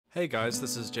Hey guys,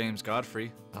 this is James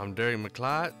Godfrey. I'm Derrick and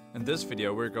I. In this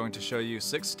video, we're going to show you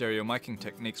 6 stereo miking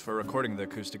techniques for recording the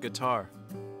acoustic guitar.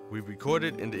 We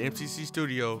recorded in the MCC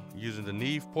studio using the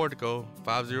Neve Portico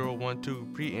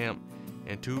 5012 preamp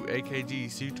and 2 AKG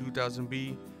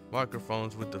C2000B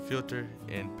microphones with the filter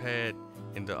and pad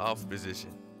in the off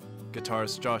position.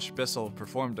 Guitarist Josh Bissell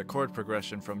performed a chord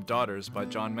progression from Daughters by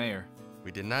John Mayer.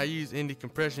 We did not use any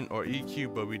compression or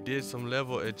EQ, but we did some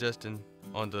level adjusting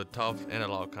on the top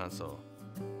analog console.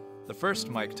 The first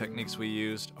mic techniques we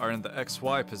used are in the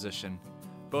XY position.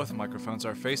 Both microphones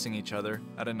are facing each other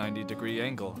at a 90-degree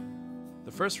angle.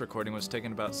 The first recording was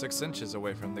taken about 6 inches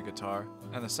away from the guitar,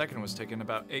 and the second was taken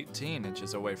about 18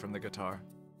 inches away from the guitar.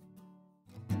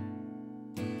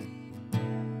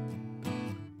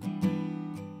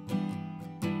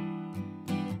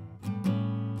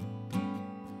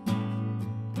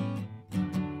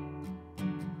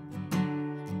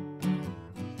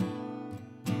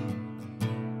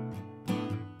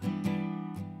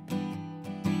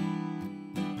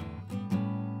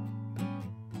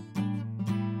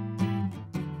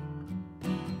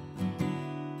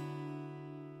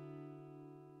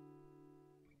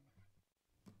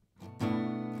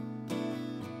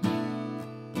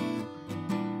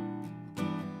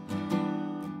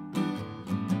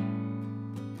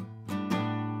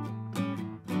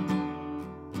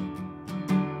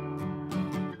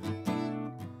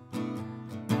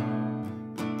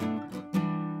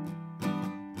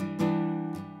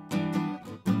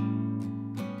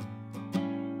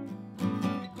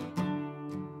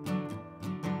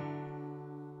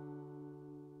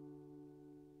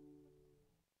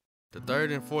 The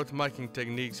third and fourth miking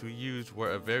techniques we used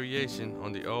were a variation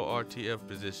on the ORTF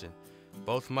position.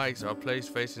 Both mics are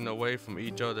placed facing away from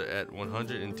each other at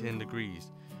 110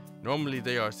 degrees. Normally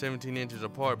they are 17 inches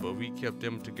apart, but we kept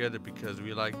them together because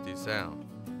we liked the sound.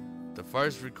 The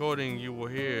first recording you will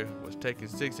hear was taken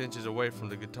 6 inches away from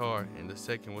the guitar, and the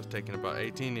second was taken about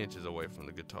 18 inches away from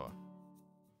the guitar.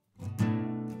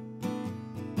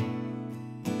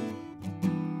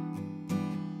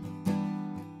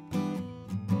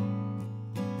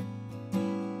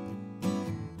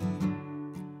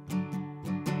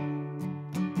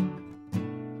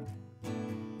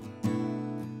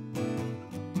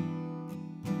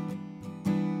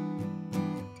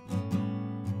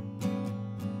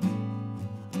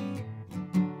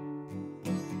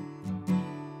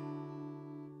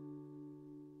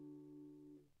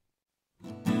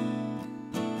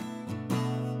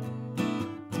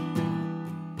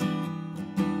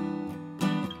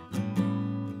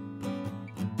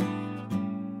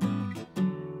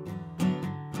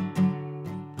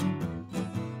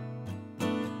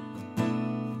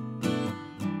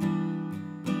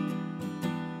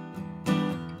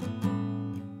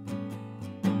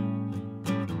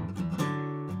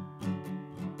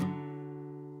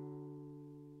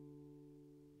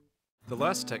 The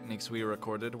last techniques we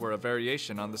recorded were a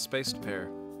variation on the spaced pair.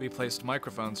 We placed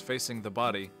microphones facing the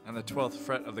body and the 12th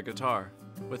fret of the guitar,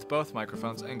 with both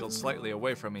microphones angled slightly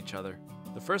away from each other.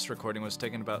 The first recording was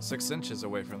taken about 6 inches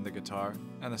away from the guitar,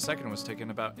 and the second was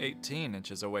taken about 18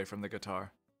 inches away from the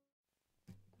guitar.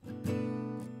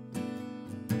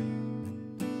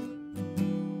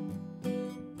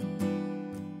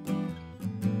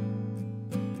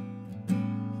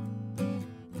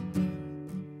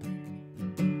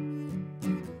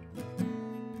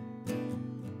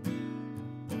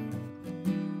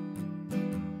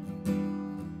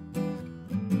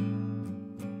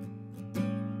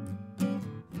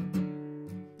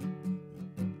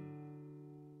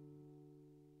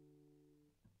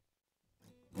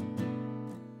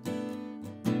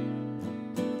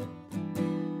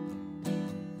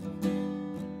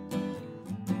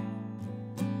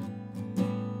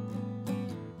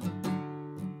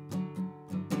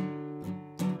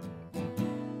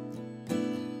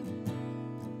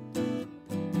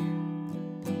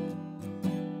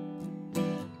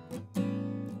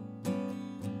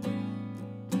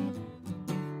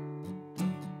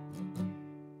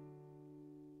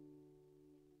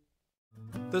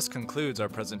 This concludes our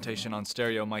presentation on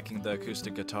stereo miking the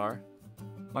acoustic guitar.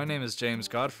 My name is James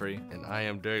Godfrey. And I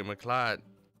am Derrick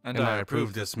and I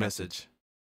approve this message.